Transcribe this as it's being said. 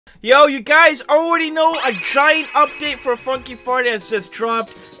Yo, you guys already know a giant update for Funky Farty has just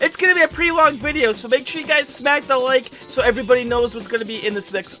dropped. It's gonna be a pretty long video, so make sure you guys smack the like so everybody knows what's gonna be in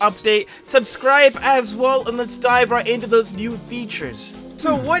this next update. Subscribe as well, and let's dive right into those new features.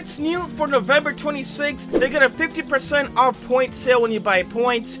 So what's new for November 26th? They got a 50% off point sale when you buy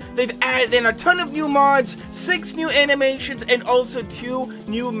points. They've added in a ton of new mods, 6 new animations, and also 2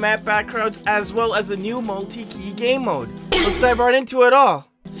 new map backgrounds, as well as a new multi-key game mode. Let's dive right into it all.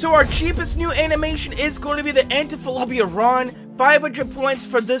 So our cheapest new animation is going to be the Atelophonia run, 500 points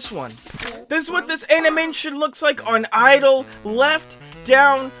for this one. This is what this animation looks like on idle, left,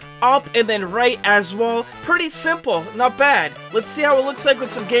 down, up, and then right as well. Pretty simple, not bad. Let's see how it looks like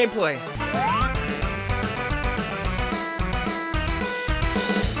with some gameplay.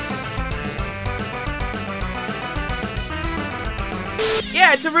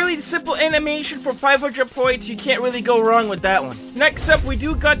 Yeah, it's a really simple animation for 500 points. You can't really go wrong with that one. Next up, we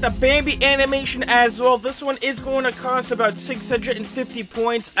do got the Bambi animation as well. This one is going to cost about 650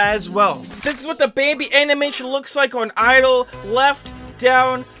 points as well. This is what the Bambi animation looks like on idle, left,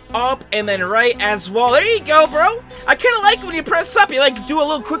 down, up, and then right as well. There you go, bro. I kind of like when you press up, you like do a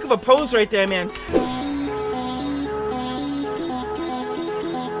little quick of a pose right there, man.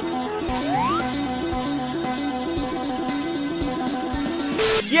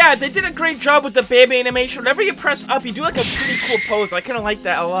 Yeah, they did a great job with the Bambi animation. Whenever you press up, you do like a pretty cool pose. I kind of like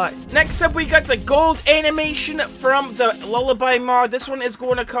that a lot. Next up, we got the gold animation from the Lullaby mod. This one is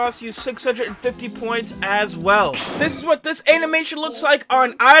going to cost you 650 points as well. This is what this animation looks like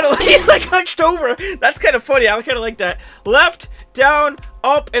on idle. He like hunched over. That's kind of funny. I kind of like that. Left, down,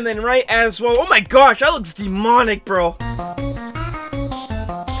 up, and then right as well. Oh my gosh, that looks demonic, bro.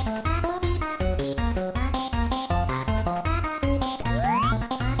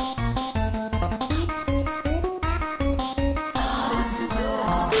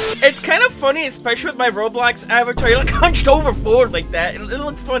 It's kind of funny, especially with my Roblox avatar. You're like hunched over forward like that. It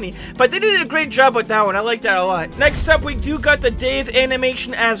looks funny. But they did a great job with that one. I like that a lot. Next up, we do got the Dave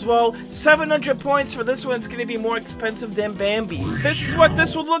animation as well. 700 points for this one. It's going to be more expensive than Bambi. This is what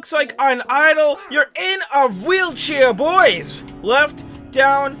this one looks like on idle. You're in a wheelchair, boys. Left,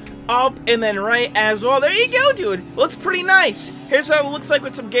 down, up, and then right as well. There you go, dude. Looks pretty nice. Here's how it looks like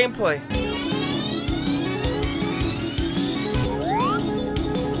with some gameplay.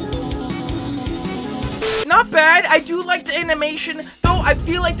 Not bad. I do like the animation, though I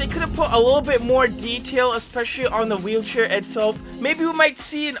feel like they could have put a little bit more detail, especially on the wheelchair itself. Maybe we might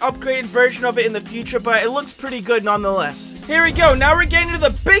see an upgraded version of it in the future, but it looks pretty good nonetheless. Here we go. Now we're getting to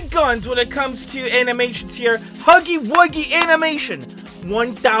the big guns when it comes to animations here. Huggy Wuggy animation.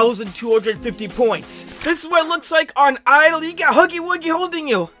 1,250 points. This is what it looks like on idle. You got Huggy Wuggy holding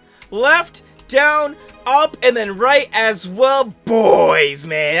you. Left, down, up, and then right as well. Boys,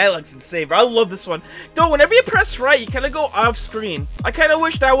 man, that looks insane, bro. I love this one. Though, whenever you press right, you kind of go off screen. I kind of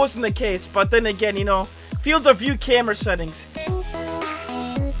wish that wasn't the case, but then again, you know, field of view camera settings.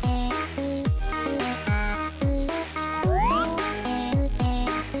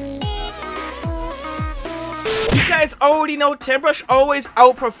 You guys already know Timbrush always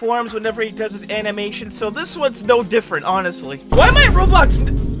outperforms whenever he does his animation, so this one's no different, honestly. Why am I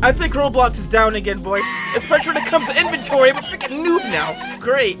Roblox? I think Roblox is down again, boys. Especially when it comes to inventory. I'm a freaking noob now.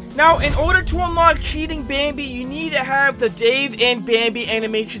 Great. Now, in order to unlock Cheating Bambi, you need to have the Dave and Bambi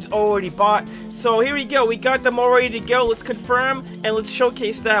animations already bought. So here we go. We got them all ready to go. Let's confirm and let's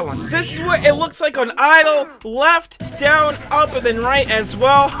showcase that one. This is what it looks like on idle, left, down, up, and then right as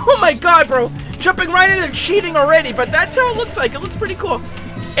well. Oh my god, bro. Jumping right into cheating already, but that's how it looks like. It looks pretty cool.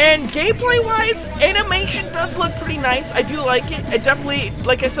 And gameplay-wise, animation does look pretty nice. I do like it. It definitely,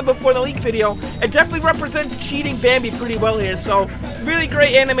 like I said before in the leak video, it definitely represents Cheating Bambi pretty well here. So, really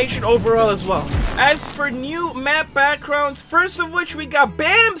great animation overall as well. As for new map backgrounds, first of which we got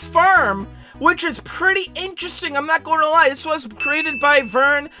Bam's Farm, which is pretty interesting. I'm not going to lie. This was created by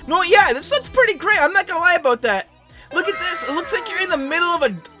Vern. No, yeah, this looks pretty great. I'm not going to lie about that. Look at this. It looks like you're in the middle of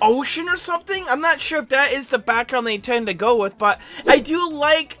an ocean or something. I'm not sure if that is the background they intend to go with, but I do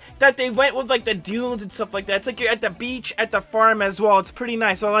like that they went with like the dunes and stuff like that. It's like you're at the beach, at the farm as well. It's pretty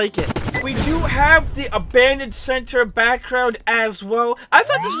nice. I like it. We do have the abandoned center background as well. I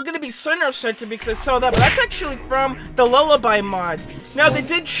thought this was going to be Center Center because I saw that, but that's actually from the Lullaby mod. Now, they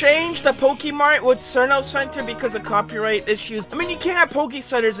did change the Pokemart with Center Center because of copyright issues. I mean, you can't have Poke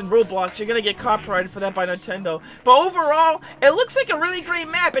Centers in Roblox. You're going to get copyrighted for that by Nintendo. But overall, it looks like a really great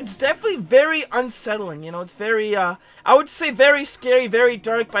map. It's definitely very unsettling. You know, it's very, I would say very scary, very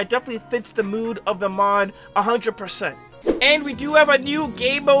dark, but it definitely fits the mood of the mod 100%. And we do have a new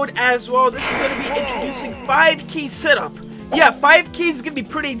game mode as well. This is going to be introducing 5-key setup. Yeah, 5 keys is gonna be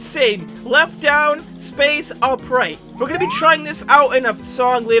pretty insane. Left down, space, up right. We're gonna be trying this out in a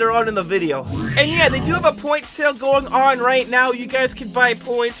song later on in the video. And yeah, they do have a point sale going on right now. You guys can buy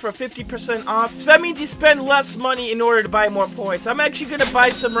points for 50% off. So that means you spend less money in order to buy more points. I'm actually gonna buy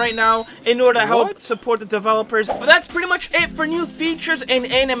some right now in order to help support the developers. But that's pretty much it for new features and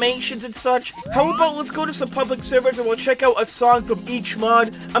animations and such. How about let's go to some public servers and we'll check out a song from each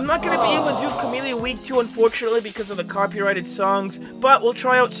mod. I'm not gonna be able to do Chameleon Week 2 unfortunately because of the copyrighted songs, but we'll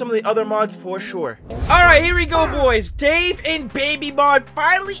try out some of the other mods for sure. Alright, here we go boys. Dave and Baby mod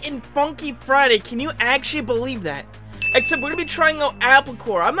finally in Funky Friday. Can you actually believe that? Except we're gonna be trying out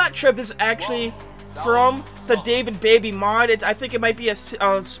Applecore. I'm not sure if this is actually from the Dave and Baby mod. I think it might be a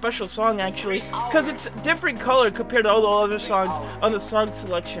special song actually, because it's different color compared to all the other songs on the song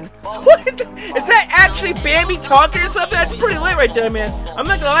selection. What? Is that actually Bambi talking or something? That's pretty lit right there, man. I'm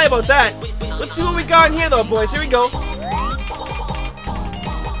not gonna lie about that. Let's see what we got in here though, boys. Here we go.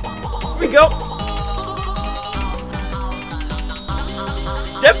 Here we go.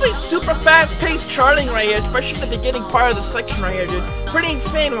 Definitely super fast-paced charting right here, especially the beginning part of the section right here, dude. Pretty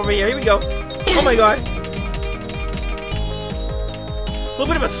insane over here. Here we go. Oh my god. A little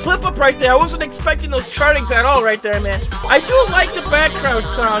bit of a slip-up right there. I wasn't expecting those chartings at all right there, man. I do like the background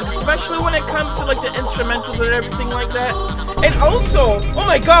sound, especially when it comes to, like, the instrumentals and everything like that. And also, oh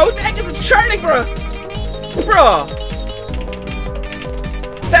my god, what the heck is this charting, bro? Bro.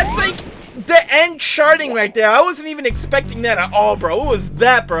 That's like the end charting right there. I wasn't even expecting that at all, bro. What was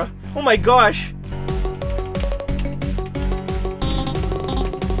that, bro? Oh my gosh.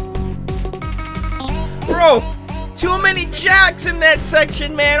 Bro, too many jacks in that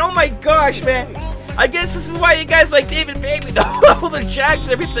section, man. Oh my gosh, man. I guess this is why you guys like Dave and Baby, though. All the jacks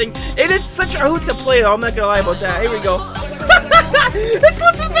and everything. It is such a hoot to play, though. I'm not gonna lie about that. Here we go. Let's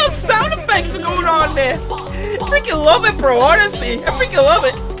listen to those sound effects going on, man. I freaking love it, bro. Honestly, I freaking love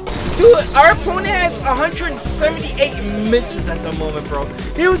it. Dude, our opponent has 178 misses at the moment, bro.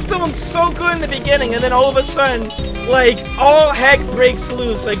 He was doing so good in the beginning, and then all of a sudden, like, all heck breaks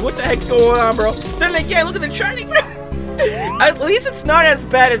loose. Like, what the heck's going on, bro? Then again, look at the charting, bro. At least it's not as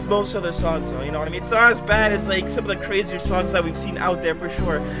bad as most other songs, though, you know what I mean? It's not as bad as, like, some of the crazier songs that we've seen out there, for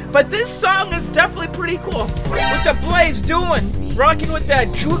sure. But this song is definitely pretty cool. What the Blaze doing? Rocking with that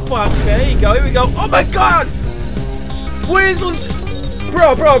jukebox, man. There you go, here we go. Oh, my God! What is those...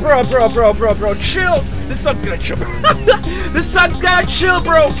 Bro, chill. This song's gonna chill, bro. This song's gotta chill,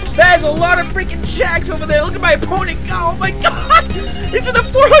 bro. That is a lot of freaking jacks over there. Look at my opponent go. Oh my god. He's in the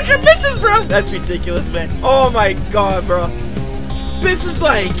 400 misses, bro. That's ridiculous, man. Oh my god, bro. This is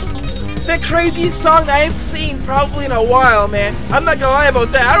like the craziest song I've seen probably in a while, man. I'm not gonna lie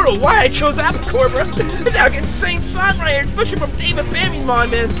about that. I don't know why I chose Applecore, bro. It's an insane song right here, especially from Dave and Bambi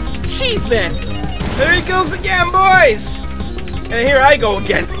mod, man. Jeez, man. There he goes again, boys. And here I go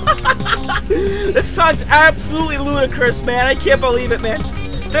again. This song's absolutely ludicrous, man. I can't believe it, man.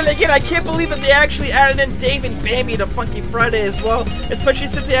 Then again, I can't believe that they actually added in Dave and Bambi to Funky Friday as well. Especially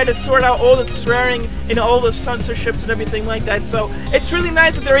since they had to sort out all the swearing and all the censorships and everything like that. So, it's really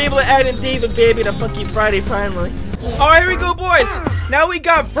nice that they're able to add in Dave and Bambi to Funky Friday finally. Alright, here we go, boys. Now we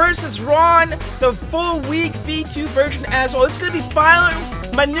got Versus Ron, the full week V2 version as well. It's going to be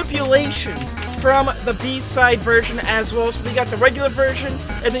Violent Manipulation from the B-side version as well. So we got the regular version,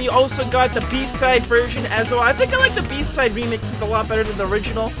 and then you also got the B-side version as well. I think I like the B-side remixes a lot better than the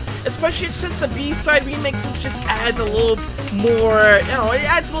original, especially since the B-side remixes just adds a little more, you know, it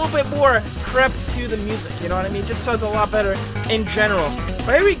adds a little bit more prep to the music, you know what I mean? It just sounds a lot better in general.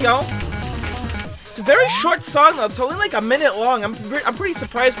 But here we go. It's a very short song though, it's only like a minute long. I'm pretty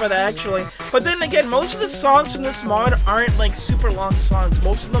surprised by that actually. But then again, most of the songs from this mod aren't like super long songs.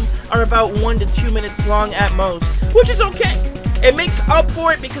 Most of them are about 1 to 2 minutes long at most, which is okay. It makes up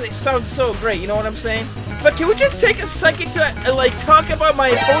for it because it sounds so great, you know what I'm saying? But can we just take a second to like talk about my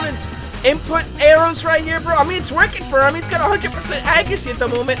opponent's input arrows right here, bro? I mean, it's working for him. He's got 100% accuracy at the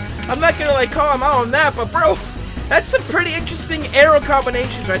moment. I'm not gonna like call him out on that, but bro, that's some pretty interesting arrow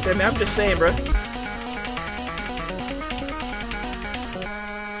combinations right there, man. I'm just saying, bro.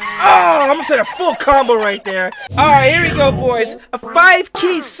 Oh, I almost had a full combo right there. Alright, here we go, boys. A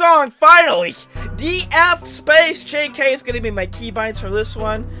 5-key song, finally. DF space JK is going to be my keybinds for this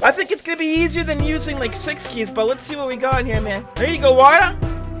one. I think it's going to be easier than using like 6 keys, but let's see what we got in here, man. There you go, Wada.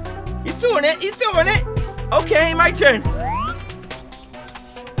 He's doing it. He's doing it. Okay, my turn.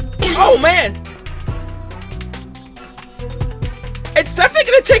 Oh, man. It's definitely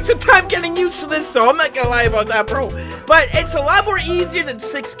gonna take some time getting used to this though, I'm not gonna lie about that, bro. But it's a lot more easier than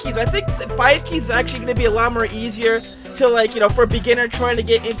 6 keys. I think 5 keys is actually gonna be a lot more easier to to, like, you know, for a beginner trying to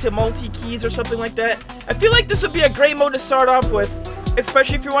get into multi-keys or something like that. I feel like this would be a great mode to start off with,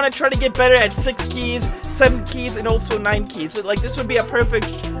 especially if you want to try to get better at 6 keys, 7 keys, and also 9 keys. So, like, this would be a perfect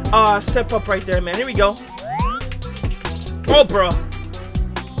step up right there, man. Here we go. Oh, bro.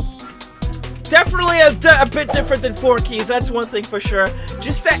 Definitely a bit different than 4 keys, that's one thing for sure.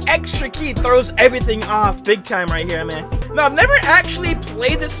 Just that extra key throws everything off big time right here, man. Now, I've never actually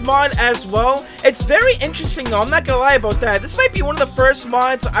played this mod as well. It's very interesting, though. I'm not gonna lie about that. This might be one of the first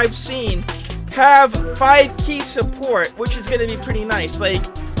mods I've seen have 5 key support, which is gonna be pretty nice. Like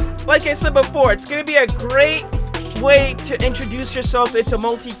I said before, it's gonna be a great way to introduce yourself into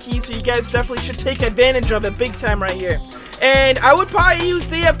multi-key, so you guys definitely should take advantage of it big time right here. And I would probably use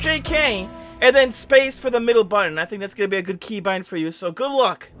DFJK and then space for the middle button. I think that's gonna be a good keybind for you, so good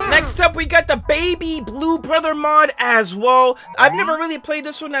luck. Next up, we got the Baby Blue Brother mod as well. I've never really played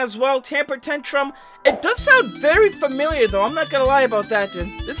this one as well. Tantrum. It does sound very familiar, though. I'm not gonna lie about that, dude.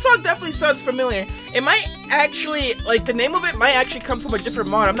 This song definitely sounds familiar. It might actually, like, the name of it might actually come from a different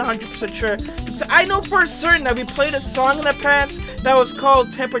mod. I'm not 100% sure. So I know for certain that we played a song in the past that was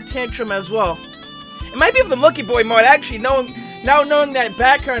called Tantrum as well. It might be from the Lucky Boy mod, actually, now knowing that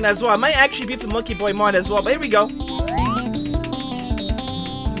background as well. I might actually be from Lucky Boy mod as well, but here we go.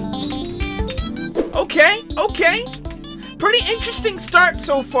 Okay. Pretty interesting start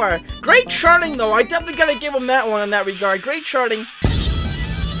so far. Great charting, though. I definitely gotta give him that one in that regard. Great charting.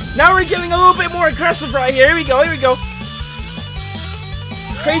 Now we're getting a little bit more aggressive right here. Here we go.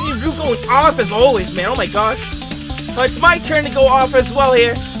 Crazy Root going off as always, man. Oh my gosh. But it's my turn to go off as well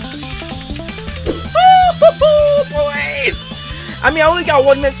here. Boys! I mean, I only got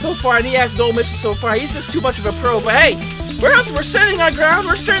 1 miss so far, and he has no misses so far. He's just too much of a pro, but hey, we're standing our ground.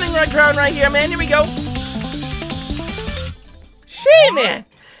 We're standing our ground right here, man. Here we go. Shit, man.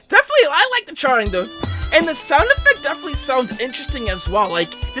 Definitely, I like the charting, dude. And the sound effect definitely sounds interesting as well. Like,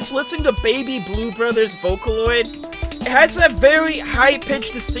 just listening to Baby Blue Brothers Vocaloid, it has that very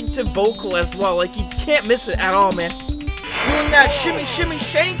high-pitched, distinctive vocal as well. Like, you can't miss it at all, man. Doing that shimmy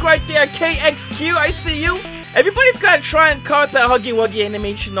shank right there, KXQ, I see you. Everybody's gotta try and caught that Huggy Wuggy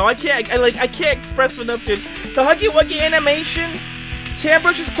animation, though. I can't express enough, dude. The Huggy Wuggy animation,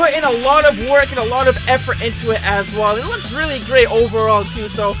 Tambrush has put in a lot of work and a lot of effort into it as well. It looks really great overall, too,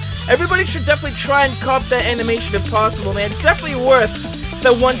 so everybody should definitely try and cop that animation if possible, man. It's definitely worth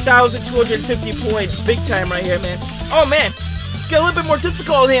the 1,250 points, big time right here, man. Oh, man, let's get a little bit more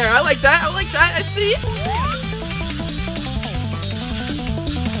difficult here. I like that, I see it.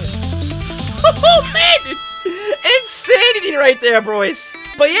 Oh, man! Insanity right there, boys.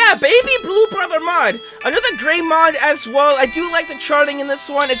 But yeah, Baby Blue Brother mod. Another great mod as well. I do like the charting in this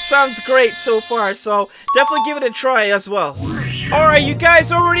one. It sounds great so far, so definitely give it a try as well. Alright, you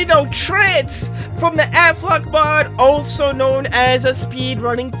guys already know Trance from the Aflac mod, also known as a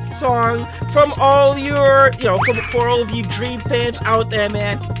speedrunning song from all your, for all of you Dream fans out there,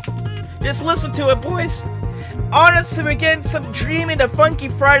 man. Just listen to it, boys. Honestly, we're getting some Dream into Funky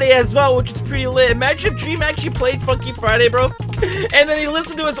Friday as well, which is pretty lit. Imagine if Dream actually played Funky Friday, bro. And then he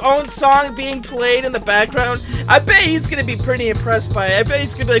listened to his own song being played in the background. I bet he's gonna be pretty impressed by it. I bet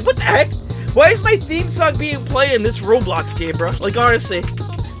he's gonna be like, what the heck? Why is my theme song being played in this Roblox game, bro? Like, honestly.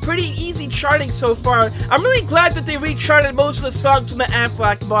 Pretty easy charting so far. I'm really glad that they recharted most of the songs from the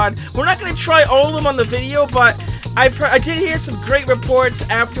Aflac mod. We're not gonna try all of them on the video, but I did hear some great reports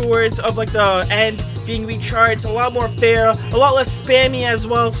afterwards of like the end being recharged. It's a lot more fair, a lot less spammy as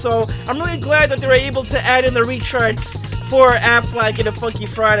well. So I'm really glad that they were able to add in the recharts for Aflac in a Funky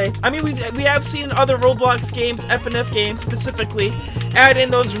Friday. I mean, we have seen other Roblox games, FNF games specifically, add in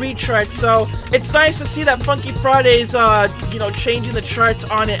those recharts. So it's nice to see that Funky Friday's, changing the charts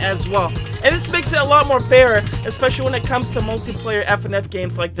on it as well. And this makes it a lot more fair, especially when it comes to multiplayer FNF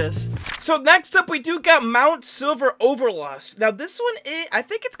games like this. So next up, we do got Mount Silver Overlost. Now this one, I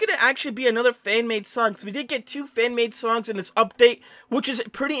think it's gonna actually be another fan-made song. So we did get 2 fan-made songs in this update, which is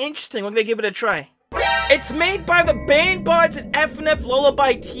pretty interesting. We're gonna give it a try. It's made by the Band Buds and FNF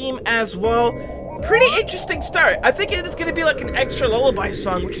Lullaby team as well. Pretty interesting start. I think it is going to be like an extra lullaby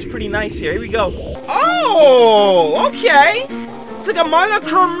song, which is pretty nice here. Here we go. Oh, okay. It's like a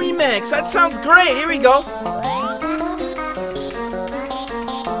monochrome remix. That sounds great. Here we go.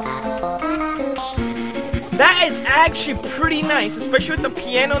 That is actually pretty nice, especially with the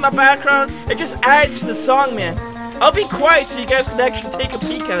piano in the background. It just adds to the song, man. I'll be quiet so you guys can actually take a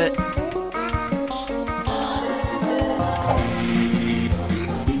peek at it.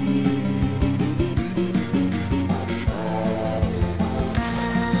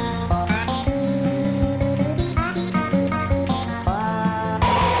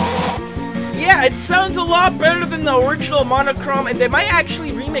 yeah, it sounds a lot better than the original Monochrome, and they might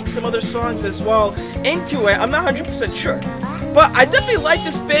actually remix some other songs as well into it. I'm not 100% sure. But I definitely like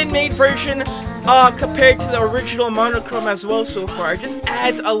this fan-made version compared to the original Monochrome as well so far. It just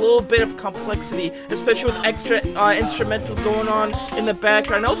adds a little bit of complexity, especially with extra instrumentals going on in the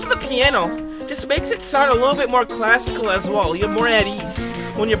background. Also the piano just makes it sound a little bit more classical as well. You're more at ease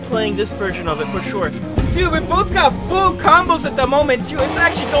when you're playing this version of it, for sure. Dude, we both got full combos at the moment, too. It's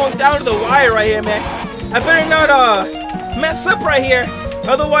actually going down to the wire right here, man. I better not, mess up right here.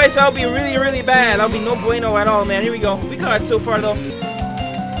 Otherwise, I'll be really, really bad. I'll be no bueno at all, man. Here we go. We got it so far, though.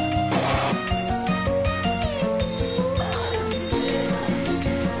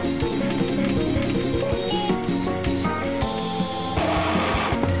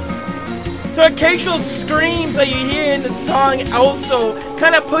 The occasional screams that you hear in the song also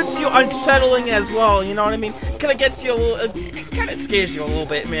kind of puts you unsettling as well, you know what I mean? Kind of gets you a little, it kind of scares you a little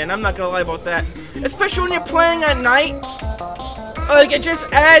bit, man. I'm not gonna lie about that. Especially when you're playing at night. Like, it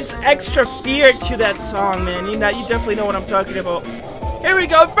just adds extra fear to that song, man. You definitely know what I'm talking about. Here we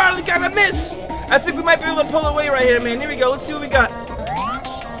go, finally got a miss! I think we might be able to pull away right here, man. Here we go, let's see what we got.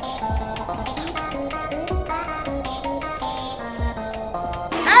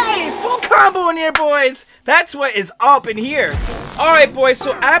 Combo in here, boys! That's what is up in here. Alright, boys,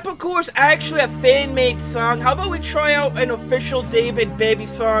 so Applecore is actually a fan-made song. How about we try out an official David Baby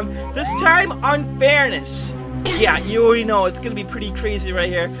song? This time, Unfairness. Yeah, you already know, it's gonna be pretty crazy right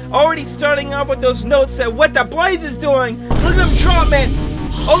here. Already starting off with those notes that what the Blaze is doing. Look at them drop, man.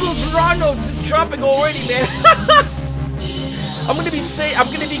 All those raw notes is dropping already, man. I'm gonna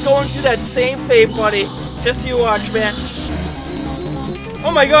be going through that same fave, buddy. Just you watch, man.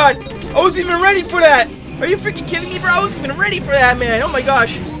 Oh my god. I wasn't even ready for that! Are you freaking kidding me, bro? I wasn't even ready for that, man! Oh my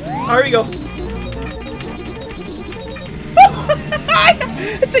gosh! Here we go.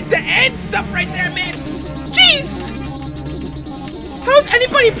 It's like the end stuff right there, man! Jeez! How's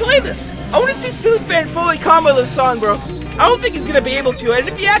anybody play this? I want to see Sillyfan fully combo this song, bro. I don't think he's gonna be able to, and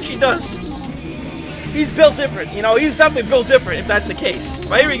if he actually does, he's built different. You know, he's definitely built different if that's the case.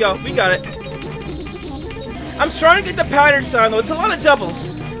 But here we go. We got it. I'm starting to get the pattern sound, though. It's a lot of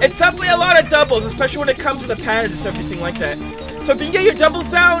doubles. It's definitely a lot of doubles, especially when it comes to the patterns and everything like that. So if you can get your doubles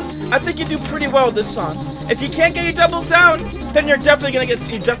down, I think you do pretty well with this song. If you can't get your doubles down, then you're definitely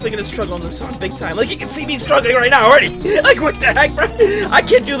gonna struggle on this song big time. Like, you can see me struggling right now already. Like, what the heck, bro? I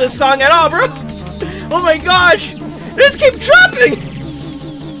can't do this song at all, bro. Oh my gosh, this keeps dropping.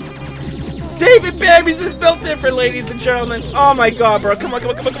 David Bambi's is built different, ladies and gentlemen. Oh my god, bro. Come on,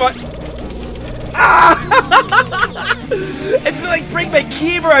 come on, come on, come on. Ah! It's like bring my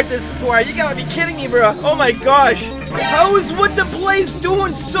keyboard at this point. You gotta be kidding me, bro. Oh my gosh. How is what the Blaze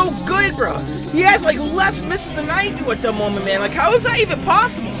doing so good, bro? He has like less misses than I do at the moment, man. Like, how is that even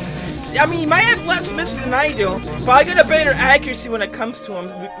possible? I mean, he might have less misses than I do, but I got a better accuracy when it comes to him,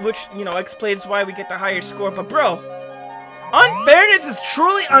 which, you know, explains why we get the higher score. But bro, Unfairness is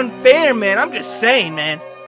truly unfair, man. I'm just saying, man.